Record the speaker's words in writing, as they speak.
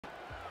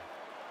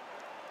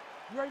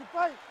You ready to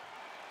fight?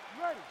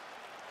 You ready?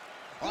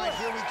 All right,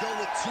 here we go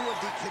with two of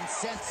the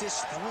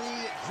consensus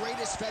three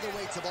greatest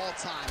featherweights of all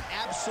time.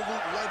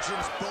 Absolute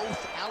legends, both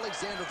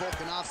Alexander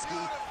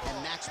Volkanovski and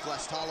Max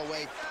Blessed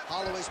Holloway.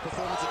 Holloway's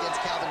performance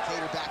against Calvin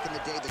Kattar back in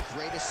the day, the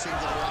greatest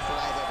singular effort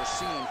I've ever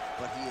seen,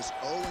 but he is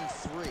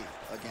 0-3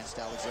 against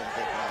Alexander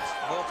Volkanovski.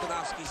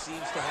 Volkanovski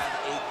seems to have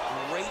a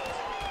great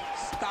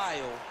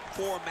style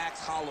for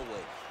Max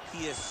Holloway.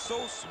 He is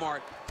so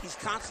smart. He's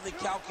constantly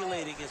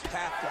calculating his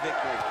path to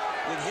victory.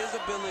 With his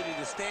ability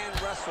to stand,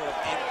 wrestle,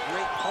 and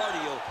great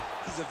cardio,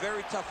 he's a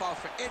very tough out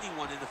for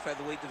anyone in the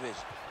featherweight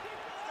division.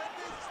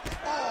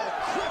 Oh,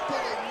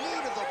 crippling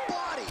knee to the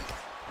body.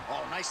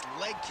 Oh, nice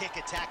leg kick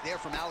attack there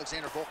from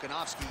Alexander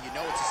Volkanovski. You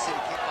know it's a city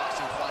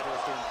kickboxing fighter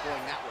if they're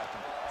employing that weapon.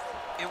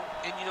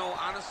 And you know,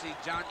 honestly,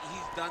 John,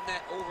 he's done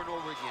that over and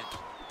over again.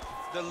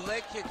 The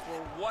leg kicks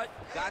were what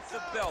got the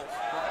belt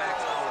for Max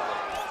Holloway.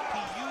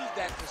 He used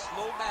that to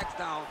slow Max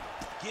down,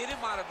 get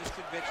him out of his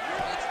conventional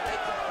stance, make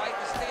him fight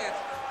the stance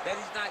that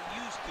he's not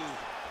used to.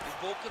 And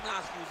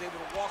Volkanovski was able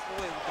to walk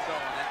away with the belt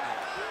on that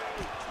night.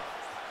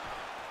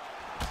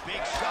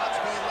 Big shots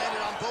being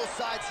landed on both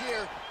sides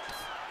here.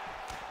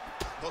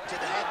 Hook to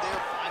the head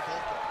there by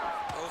Volka.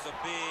 Those are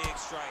big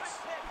strikes.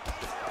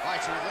 All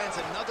right, so he lands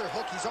another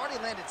hook. He's already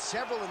landed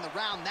several in the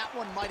round. That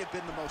one might have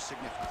been the most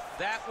significant.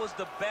 That was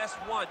the best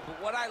one.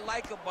 But what I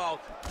like about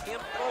him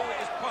throwing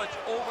his punch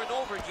over and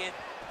over again,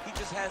 he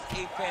just has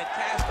a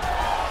fantastic...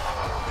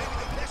 Maybe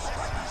the best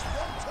strike he's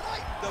thrown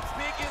tonight. The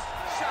biggest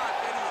shot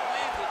that he's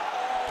landed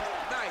all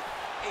night.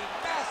 A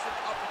massive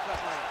uppercut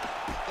land.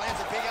 Lands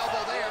a big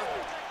elbow there.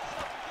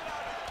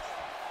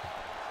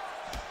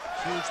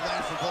 Huge land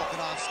from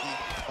Volkanovski.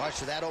 All right,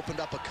 so that opened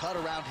up a cut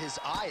around his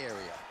eye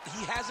area.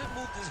 He hasn't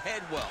moved his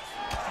head well.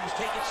 He was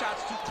taking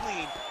shots too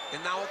clean,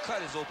 and now a cut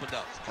has opened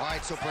up. All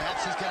right, so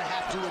perhaps he's going to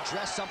have to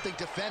address something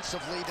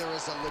defensively. There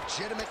is a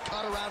legitimate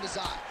cut around his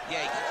eye.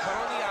 Yeah, he can cut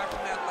on the eye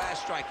from that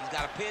last strike. He's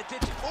got to pay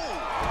attention. Oh,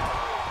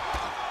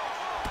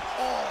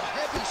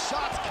 heavy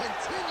shots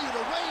continue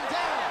to rain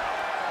down.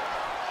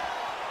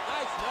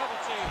 Nice level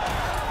change.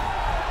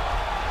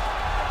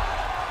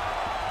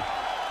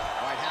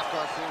 All right, half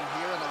guard for him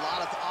here, and a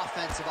lot of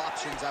offensive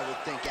options, I would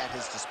think, at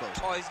his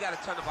disposal. Oh, he's got a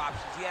ton of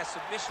options. He has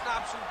submission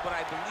options, but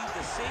I believe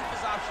the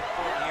safest option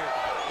for him here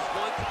is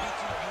going to be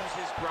to use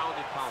his ground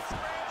and pound.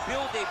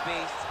 Build a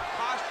base,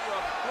 posture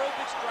up, throw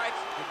big strikes,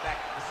 get back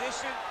in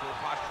position, build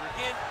posture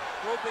again,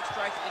 throw big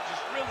strikes, and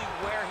just really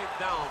wear him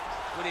down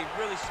with a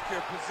really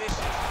secure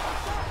position.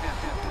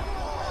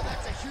 Oh,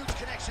 that's a huge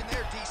connection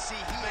there, DC.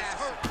 He is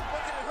hurt.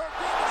 Look at it hurt.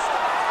 Oh,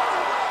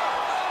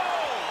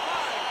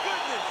 my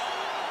goodness.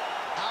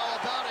 How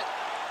about it?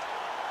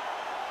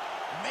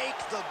 Make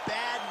the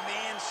bad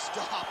man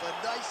stop.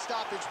 A nice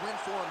stoppage win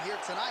for him here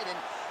tonight, and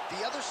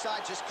the other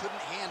side just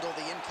couldn't handle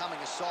the incoming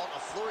assault. A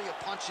flurry of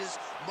punches,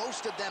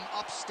 most of them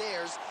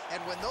upstairs,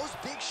 and when those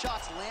big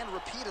shots land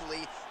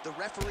repeatedly, the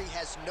referee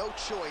has no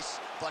choice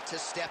but to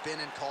step in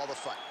and call the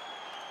fight.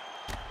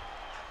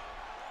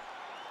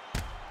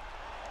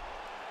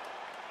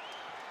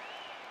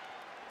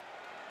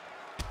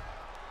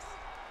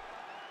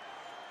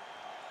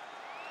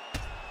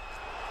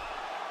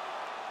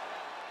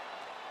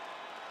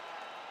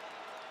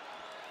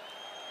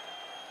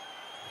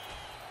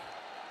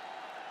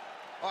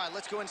 All right,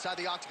 let's go inside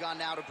the octagon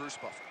now to Bruce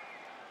Buffer.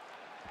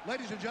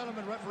 Ladies and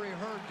gentlemen, referee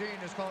Herb Dean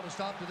has called a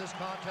stop to this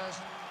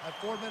contest at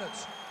 4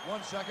 minutes,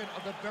 1 second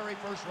of the very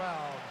first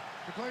round.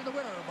 Declaring the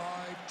winner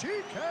by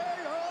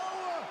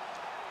TKO,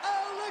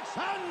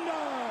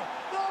 Alexander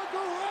the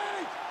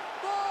Great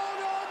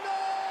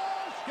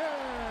Volkanovski.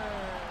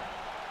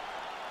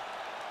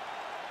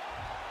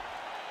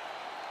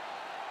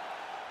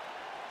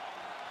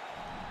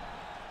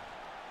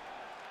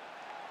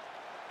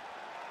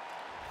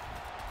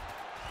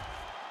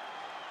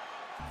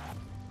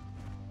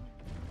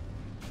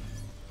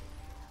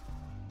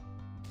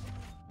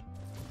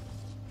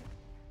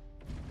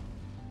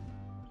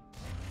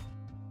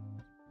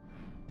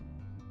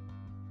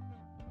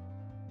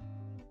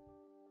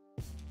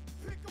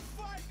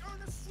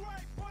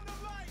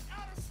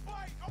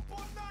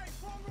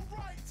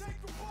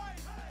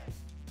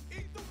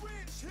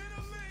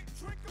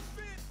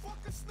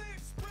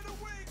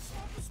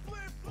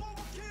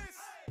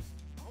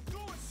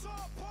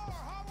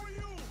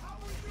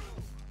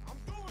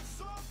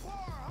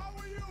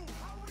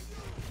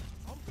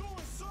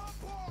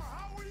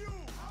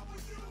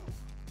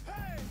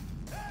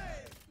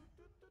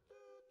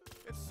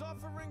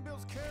 Suffering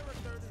builds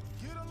character,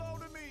 get a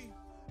load of me.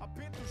 I've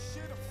been through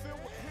shit, I'm filled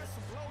with hits,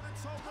 I'm loaded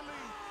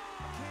totally.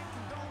 I can't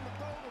condone the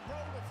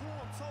road of who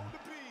I'm told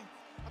to be.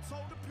 I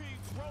told the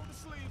peeps, roll the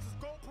sleeves,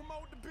 let's go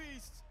promote the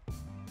beast.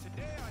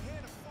 Today I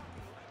had a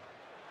fucking...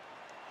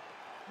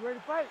 You ready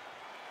to fight?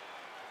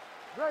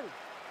 Ready?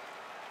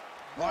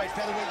 All right,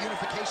 featherweight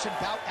unification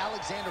bout.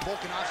 Alexander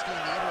Volkanovski and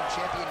the interim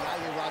champion,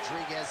 Yair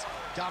Rodriguez.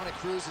 Dominic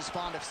Cruz is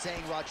fond of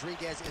saying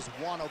Rodriguez is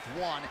one of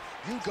one.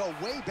 You go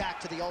way back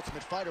to the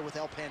Ultimate Fighter with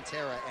El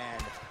Pantera,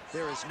 and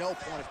there is no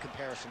point of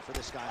comparison for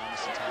this guy on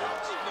this entire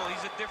list. No,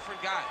 he's a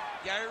different guy.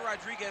 Yair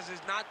Rodriguez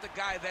is not the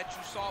guy that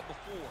you saw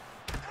before.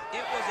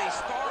 It was a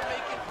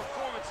star-making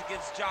performance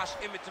against Josh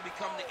Emmett to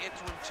become the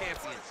interim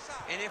champion.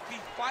 And if he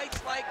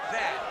fights like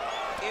that,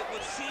 it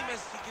would seem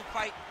as he can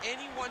fight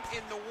anyone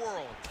in the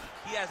world.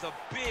 He has a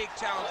big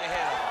challenge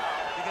ahead of him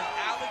because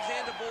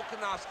Alexander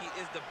Volkanovski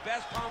is the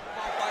best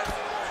pound-for-pound fighter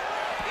in the world.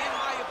 In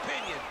my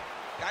opinion,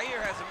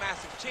 Yair has a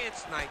massive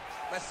chance tonight.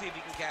 Let's see if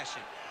he can cash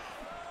in.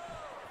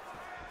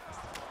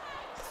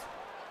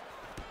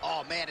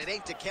 Oh, man, it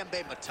ain't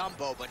Dikembe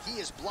Mutombo, but he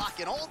is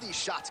blocking all these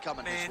shots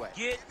coming his way.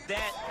 Get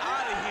that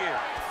out of here.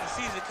 He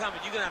sees it coming.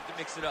 You're going to have to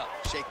mix it up.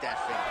 Shake that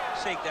finger.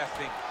 Shake that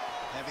finger.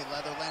 Heavy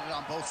leather landed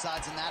on both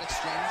sides in that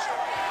exchange.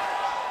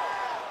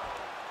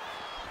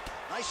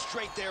 Nice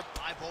straight there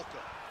by Volka.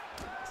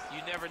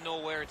 You never know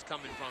where it's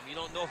coming from. You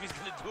don't know if he's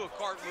going to do a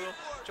cartwheel,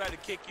 try to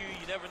kick you.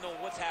 You never know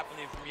what's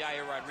happening from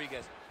Yair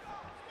Rodriguez.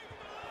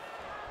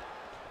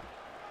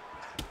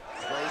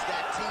 Plays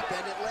that deep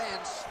and it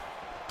lands.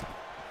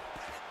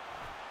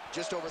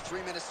 Just over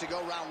 3 minutes to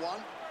go, round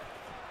one.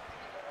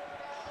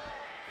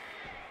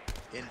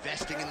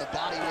 Investing in the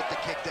body with the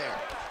kick there.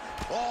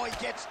 Oh, he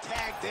gets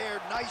tagged there.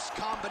 Nice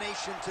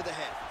combination to the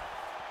head.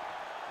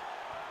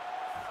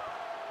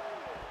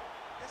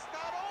 It's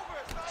not over.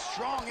 It's not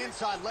Strong over.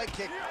 inside leg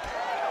kick.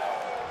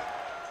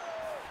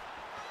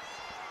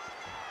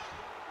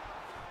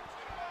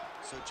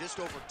 So just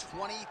over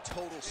 20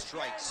 total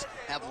strikes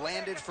have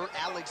landed for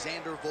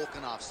Alexander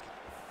Volkanovski.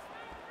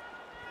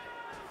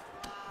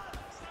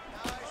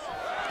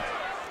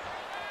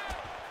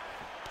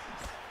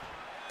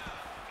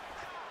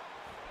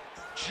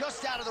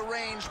 Just out of the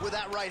range with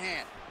that right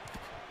hand.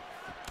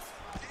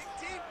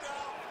 Deep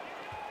down.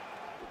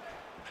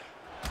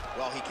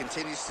 Well, he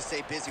continues to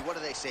stay busy. What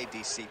do they say,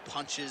 DC?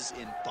 Punches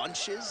in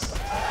bunches? This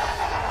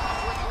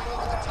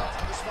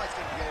fight's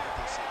gonna be over,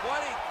 DC.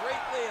 What a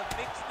great way of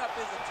mixing up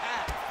his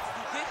attack.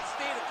 He didn't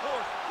stay the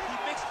course. He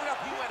mixed it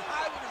up. He went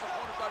high when his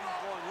opponent thought he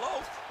was going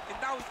low, and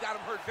now he's got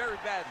him hurt very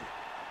badly.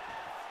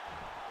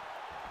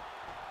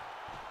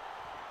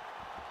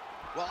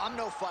 Well, I'm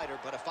no fighter,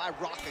 but if I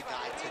rock a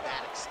guy to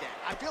that extent,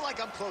 I feel like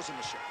I'm closing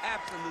the show.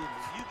 Absolutely.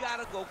 You got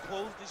to go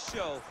close the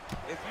show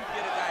if you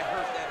get a guy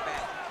hurt that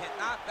bad. You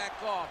cannot back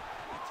off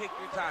and take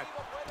your time.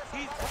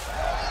 He's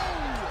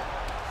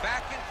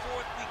back and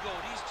forth we go.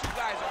 These two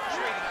guys are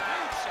trading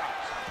huge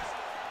shots.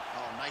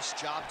 Oh, nice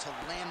job to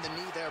land the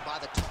knee there by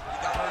the top. He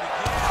got hurt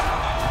again.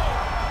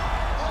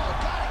 Oh,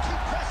 gotta keep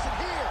pressing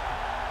here.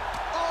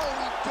 Oh,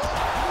 he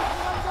don't.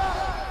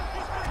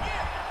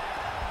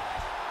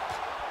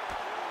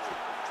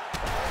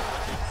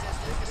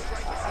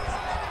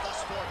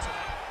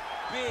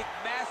 Big,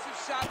 massive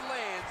shot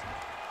lands.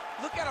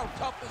 Look at how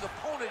tough his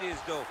opponent is,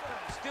 though.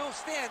 Still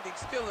standing,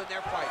 still in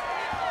their fight.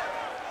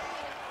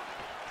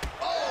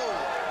 Oh!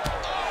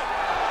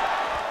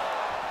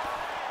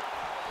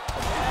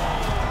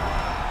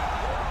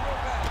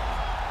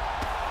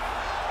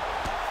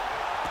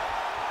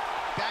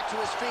 Back to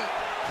his feet.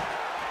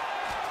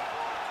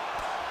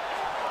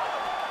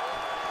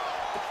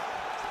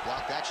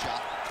 Block that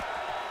shot.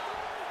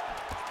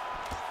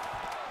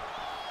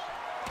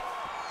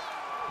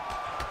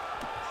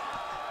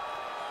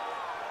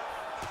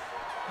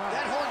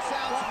 That horn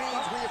sounds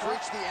means we have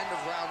reached the end of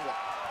round one.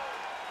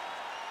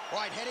 All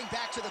right, heading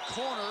back to the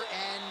corner,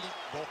 and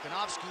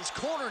Volkanovski's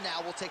corner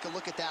now. We'll take a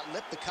look at that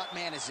lip. The cut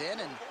man is in,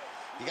 and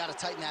you got to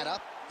tighten that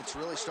up. It's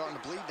really starting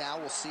to bleed now.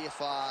 We'll see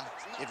if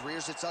it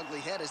rears its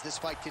ugly head as this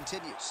fight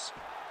continues.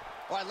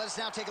 All right, let us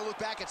now take a look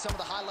back at some of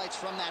the highlights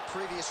from that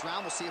previous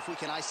round. We'll see if we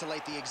can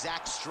isolate the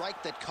exact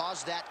strike that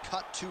caused that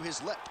cut to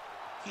his lip.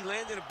 He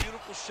landed a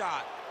beautiful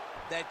shot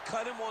that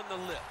cut him on the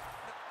lip.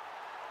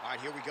 All right,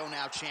 here we go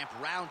now, champ.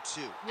 Round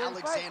two. Ready,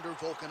 Alexander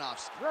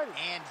Volkanovski Ready.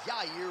 and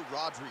Yair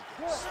Rodriguez.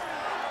 Good.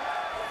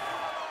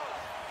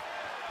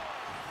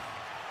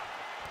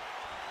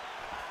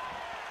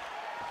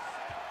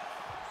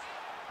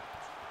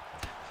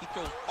 He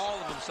throws all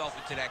of himself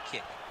into that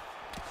kick.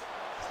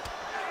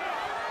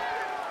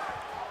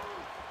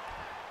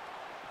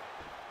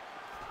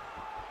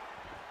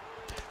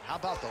 How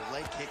about the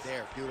leg kick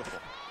there? Beautiful.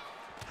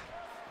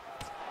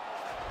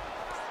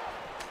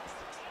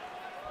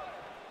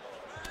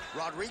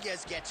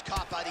 Rodriguez gets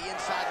caught by the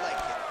inside leg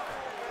kick.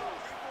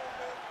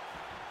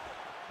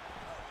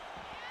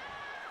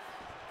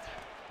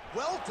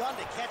 Well done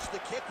to catch the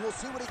kick. We'll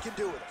see what he can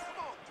do with it.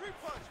 Come on, 3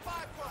 punch, 5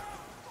 punch.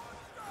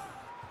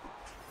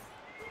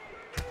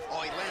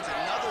 Oh, he lands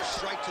another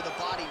strike to the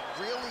body,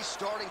 really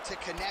starting to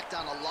connect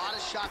on a lot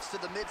of shots to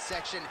the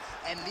midsection,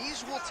 and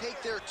these will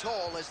take their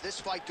toll as this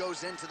fight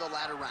goes into the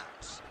latter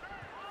rounds.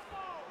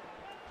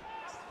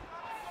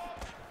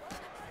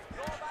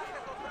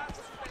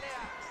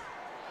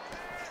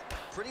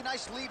 Pretty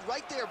nice lead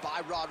right there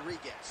by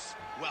Rodriguez.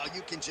 Well,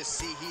 you can just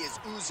see he is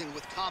oozing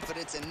with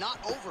confidence, and not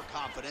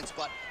overconfidence,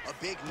 but a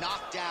big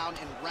knockdown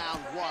in round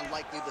one,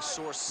 likely the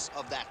source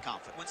of that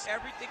confidence. When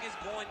everything is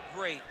going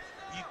great,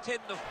 you tend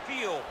to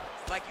feel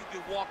like you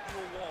can walk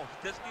through a wall.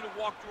 He doesn't need to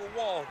walk through a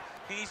wall.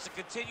 He needs to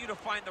continue to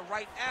find the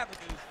right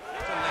avenue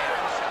to land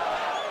the shot.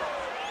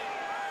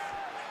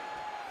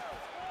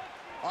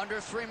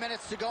 Under 3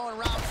 minutes to go in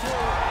round 4. Oh,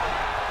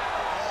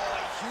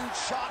 a huge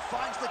shot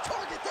finds the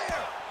target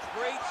there.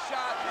 Great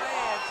shot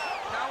lands.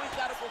 Now he's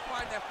got to go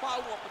find that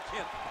follow-up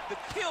attempt. The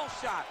kill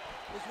shot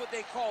is what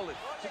they call it,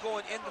 to go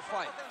and end the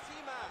fight.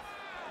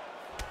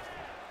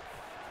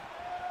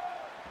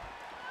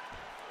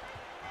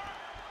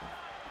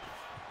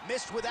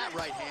 Missed with that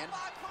right hand.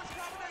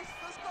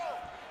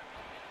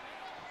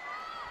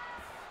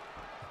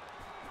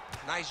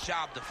 Nice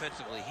job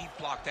defensively. He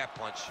blocked that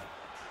punch.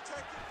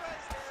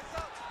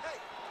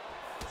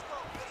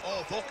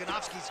 Oh,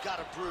 Volkanovski's got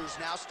a bruise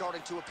now,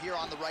 starting to appear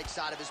on the right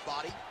side of his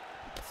body.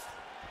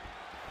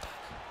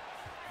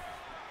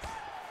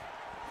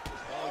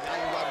 Oh,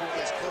 Yair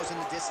Rodriguez closing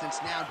the distance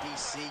now,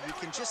 DC. You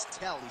can just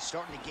tell he's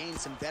starting to gain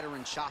some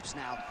veteran chops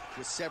now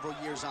with several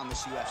years on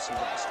this UFC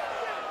roster.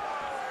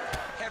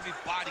 Heavy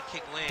body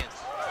kick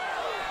lands.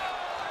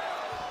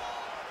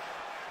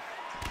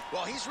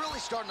 Well, he's really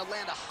starting to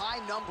land a high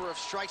number of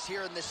strikes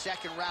here in this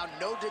second round.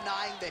 No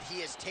denying that he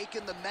has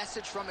taken the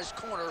message from his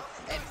corner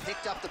and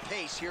picked up the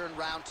pace here in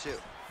round 2.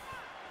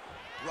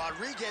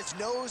 Rodriguez's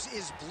nose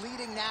is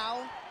bleeding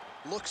now.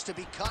 Looks to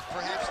be cut,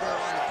 perhaps there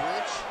on the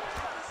bridge.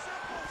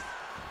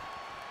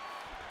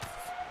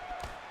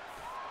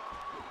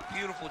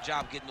 Beautiful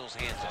job getting those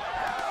hands up.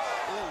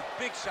 Ooh,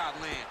 big shot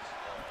lands.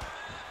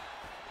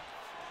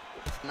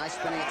 Nice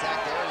spinning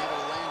attack there, and able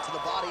to land to the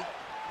body.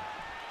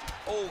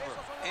 Over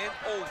and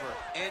over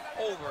and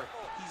over.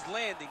 He's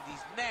landing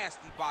these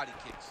nasty body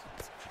kicks.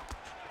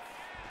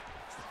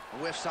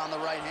 Whiffs on the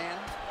right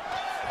hand.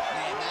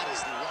 Man, that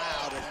is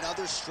loud.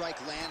 Another strike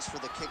lands for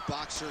the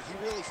kickboxer. He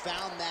really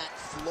found that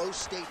flow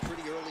state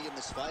pretty early in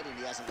this fight, and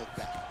he hasn't looked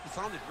back. He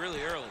found it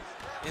really early.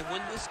 And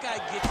when this guy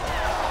gets...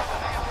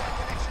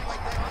 Connection right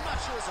there. I'm not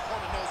sure his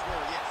opponent knows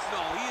where he is.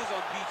 No, he is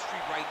on Beach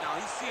Street right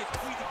now. He's seeing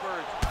Tweety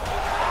birds.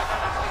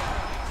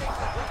 He takes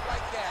a hit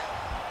like that,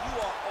 you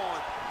are on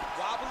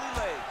wobbly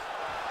legs.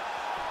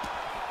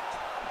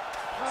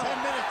 10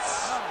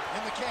 minutes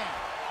in the can.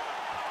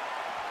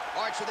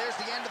 All right, so there's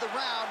the end of the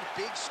round.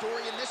 Big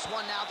story in this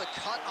one now. The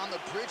cut on the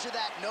bridge of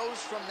that nose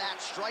from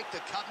that strike.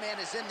 The cut man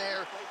is in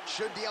there.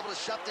 Should be able to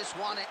shut this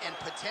one and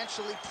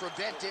potentially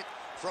prevent it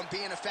from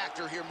being a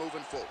factor here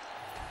moving forward.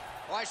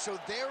 All right, so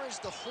there is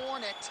the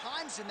horn. At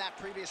times in that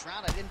previous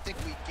round, I didn't think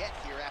we'd get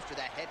here after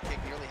that head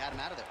kick nearly had him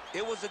out of there.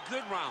 It was a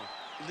good round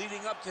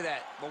leading up to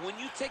that. But when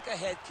you take a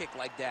head kick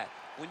like that,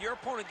 when your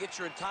opponent gets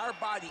your entire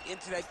body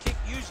into that kick,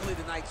 usually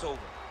the night's over.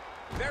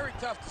 Very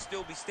tough to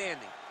still be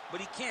standing,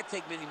 but he can't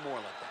take many more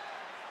like that.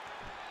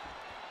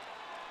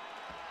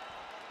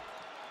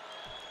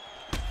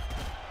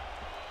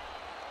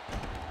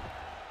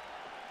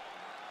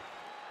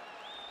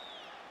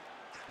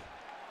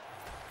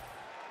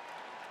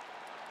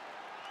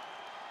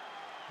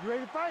 You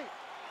ready to fight?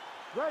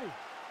 Ready.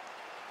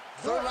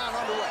 Third round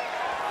underway.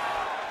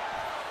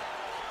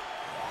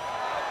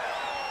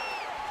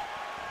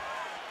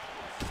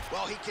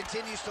 Well, he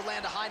continues to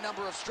land a high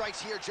number of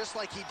strikes here, just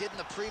like he did in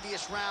the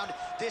previous round.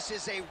 This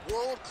is a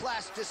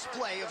world-class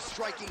display of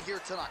striking here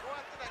tonight. Go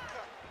after that cut.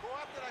 Go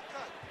after that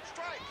cut.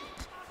 Strike.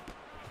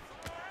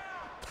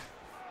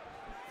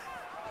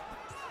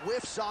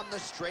 Whiffs on the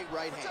straight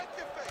right hand. Protect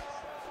your face.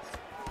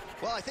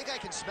 Well, I think I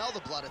can smell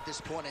the blood at this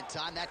point in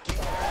time. That game.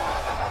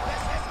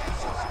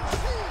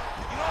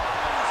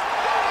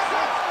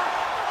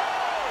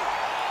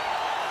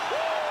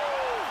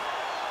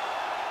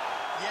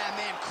 Yeah,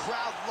 man,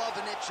 crowd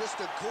loving it. Just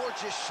a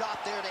gorgeous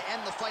shot there to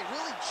end the fight.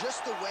 Really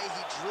just the way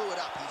he drew it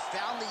up. He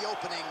found the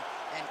opening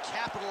and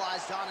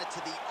capitalized on it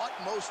to the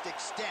utmost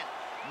extent.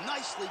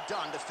 Nicely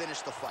done to finish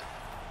the fight.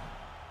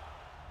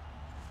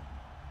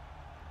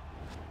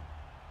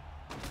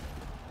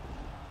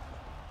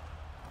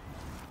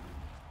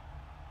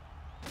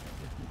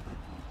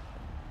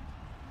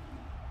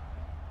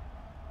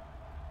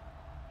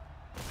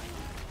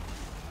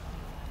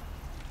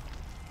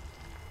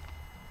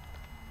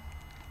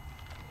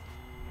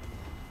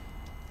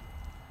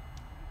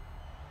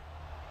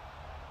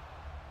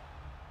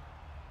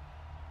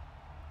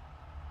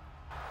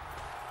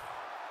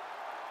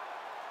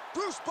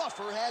 Bruce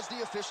Buffer has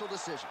the official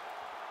decision.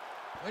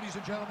 Ladies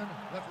and gentlemen,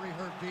 referee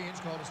Herb Dean's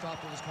called a stop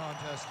to this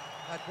contest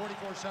at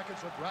 44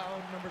 seconds of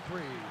round number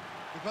 3.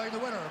 Declaring the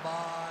winner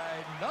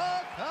by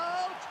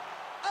knockout,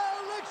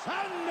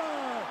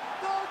 Alexander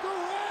the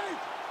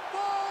Great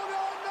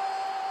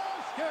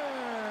Volkanovski!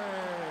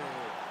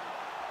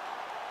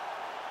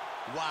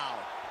 Wow.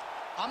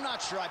 I'm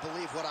not sure I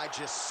believe what I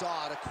just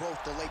saw, to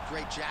quote the late,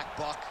 great Jack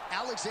Buck.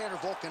 Alexander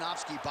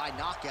Volkanovski by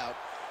knockout.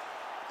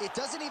 It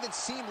doesn't even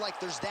seem like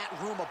there's that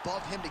room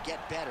above him to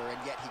get better, and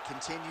yet he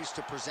continues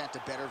to present a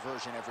better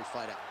version every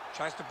fight out.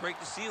 Tries to break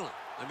the ceiling.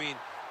 I mean,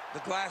 The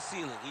glass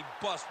ceiling. He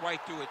busts right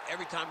through it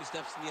every time he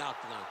steps in the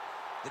octagon.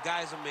 The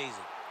guy's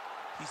amazing.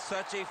 He's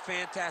such a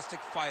fantastic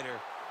fighter.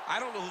 I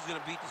don't know who's going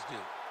to beat this dude.